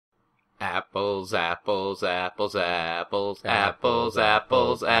Apples, apples, apples, apples, apples, apples,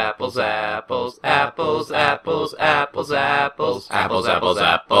 apples, apples, apples, apples, apples, apples, apples, apples,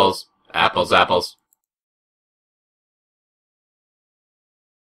 apples, apples, apples.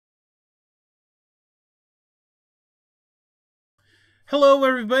 Hello,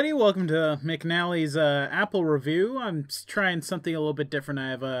 everybody. Welcome to McNally's Apple review. I'm trying something a little bit different.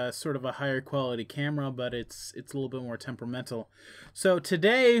 I have a sort of a higher quality camera, but it's a little bit more temperamental. So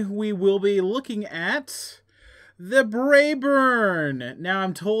today we will be looking at the Braeburn. Now,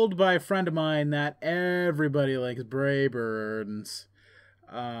 I'm told by a friend of mine that everybody likes Braeburns,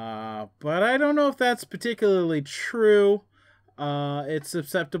 but I don't know if that's particularly true. It's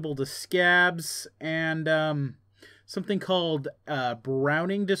susceptible to scabs and something called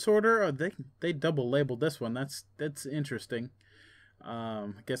browning disorder. Oh, they double labeled this one. That's interesting. I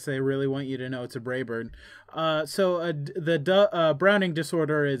guess they really want you to know it's a Braeburn. The browning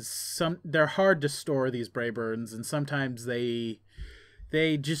disorder is they're hard to store, these Braeburns, and sometimes they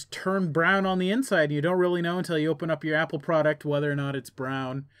just turn brown on the inside. And you don't really know until you open up your Apple product whether or not it's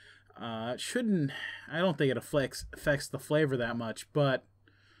brown. I don't think it affects the flavor that much, but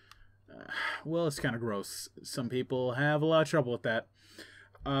well, it's kind of gross. Some people have a lot of trouble with that.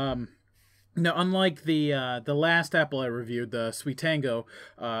 Now, unlike the last apple I reviewed, the Sweet Tango,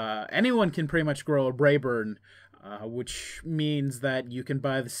 anyone can pretty much grow a Braeburn, which means that you can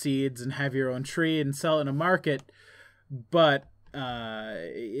buy the seeds and have your own tree and sell it in a market. But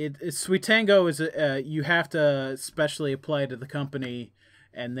Sweet Tango is you have to specially apply to the company,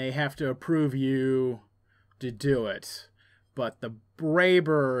 and they have to approve you to do it. But the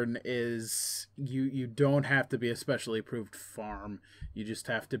Braeburn is you don't have to be a specially approved farm. You just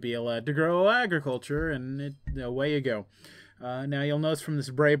have to be allowed to grow agriculture, and away you go. Now you'll notice from this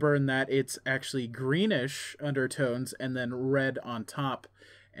Braeburn that it's actually greenish undertones and then red on top.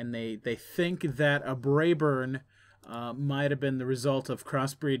 And they think that a Braeburn might have been the result of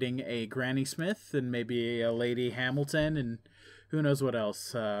crossbreeding a Granny Smith and maybe a Lady Hamilton and who knows what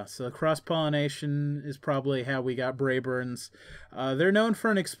else. So cross-pollination is probably how we got Braeburns. They're known for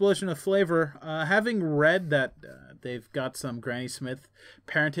an explosion of flavor. Having read that they've got some Granny Smith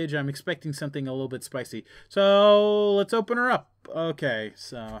parentage, I'm expecting something a little bit spicy. So let's open her up. Okay,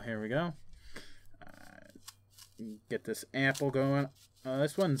 so here we go. Get this apple going.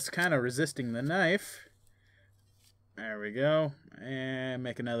 This one's kind of resisting the knife. There we go. And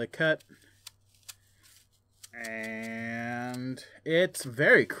make another cut. And it's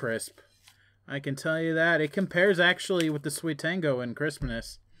very crisp. I can tell you that. It compares actually with the Sweet Tango in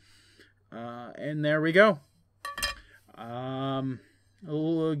crispness. And there we go. A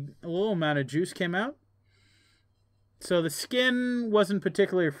little amount of juice came out. So the skin wasn't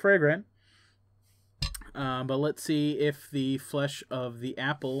particularly fragrant. But let's see if the flesh of the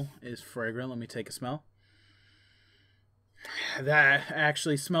apple is fragrant. Let me take a smell. That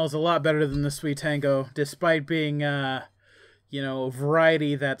actually smells a lot better than the Sweet Tango, despite being, a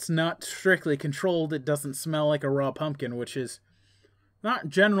variety that's not strictly controlled. It doesn't smell like a raw pumpkin, which is not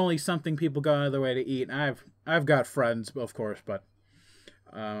generally something people go out of their way to eat. I've got friends, of course, but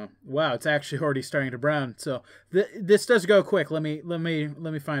wow, it's actually already starting to brown. So this does go quick. Let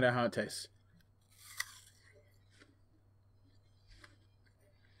me find out how it tastes.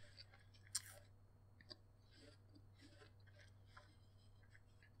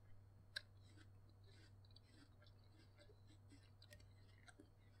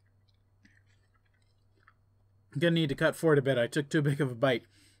 I'm gonna need to cut forward a bit. I took too big of a bite.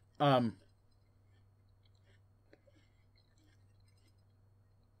 All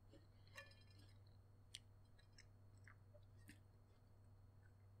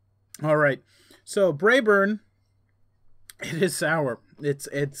right. So Braeburn, it is sour.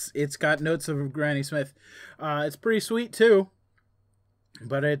 It's got notes of Granny Smith. It's pretty sweet too,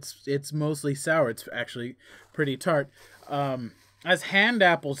 but it's mostly sour. It's actually pretty tart. As hand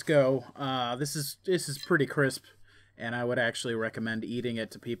apples go, this is pretty crisp, and I would actually recommend eating it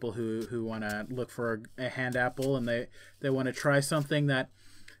to people who want to look for a hand apple and they want to try something that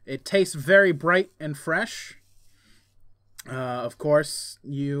it tastes very bright and fresh. Of course,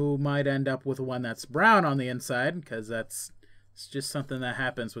 you might end up with one that's brown on the inside because it's just something that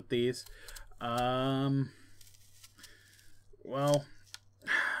happens with these. Well,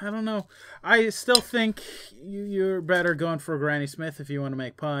 I don't know. I still think you're better going for Granny Smith if you want to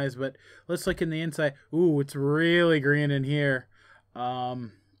make pies, but let's look in the inside. Ooh, it's really green in here.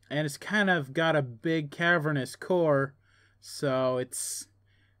 And it's kind of got a big cavernous core, so it's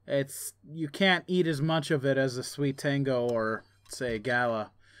you can't eat as much of it as a Sweet Tango or say a Gala.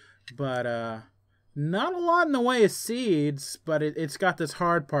 But Not a lot in the way of seeds, but it's got this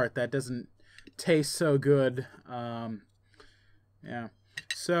hard part that doesn't taste so good. Yeah.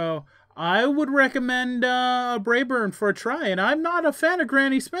 So I would recommend Braeburn for a try, and I'm not a fan of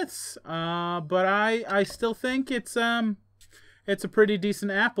Granny Smith's, but I still think it's a pretty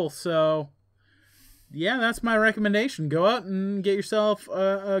decent apple. So yeah, that's my recommendation. Go out and get yourself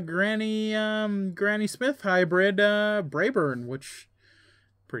a Granny Smith hybrid Braeburn, which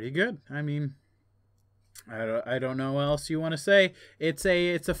pretty good. I mean, I don't know what else you want to say. It's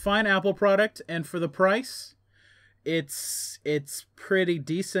a fine apple product, and for the price, it's pretty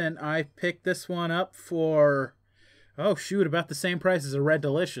decent. I picked this one up for about the same price as a Red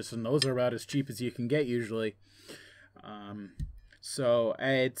Delicious, and those are about as cheap as you can get usually. So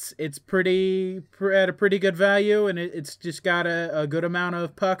it's at a pretty good value, and it's just got a good amount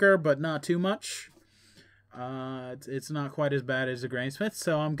of pucker, but not too much. It's not quite as bad as a Granny Smith,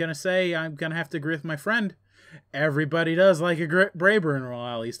 so I'm gonna have to agree with my friend. Everybody does like a Braeburn, well,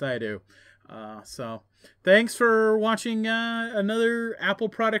 at least I do. So thanks for watching another Apple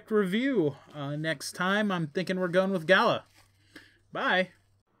product review. Next time, I'm thinking we're going with Gala. Bye.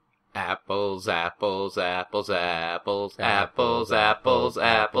 Apples, apples, apples, apples, apples, apples, apples,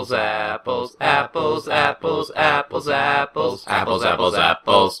 apples, apples, apples, apples, apples, apples, apples,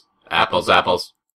 apples, apples, apples.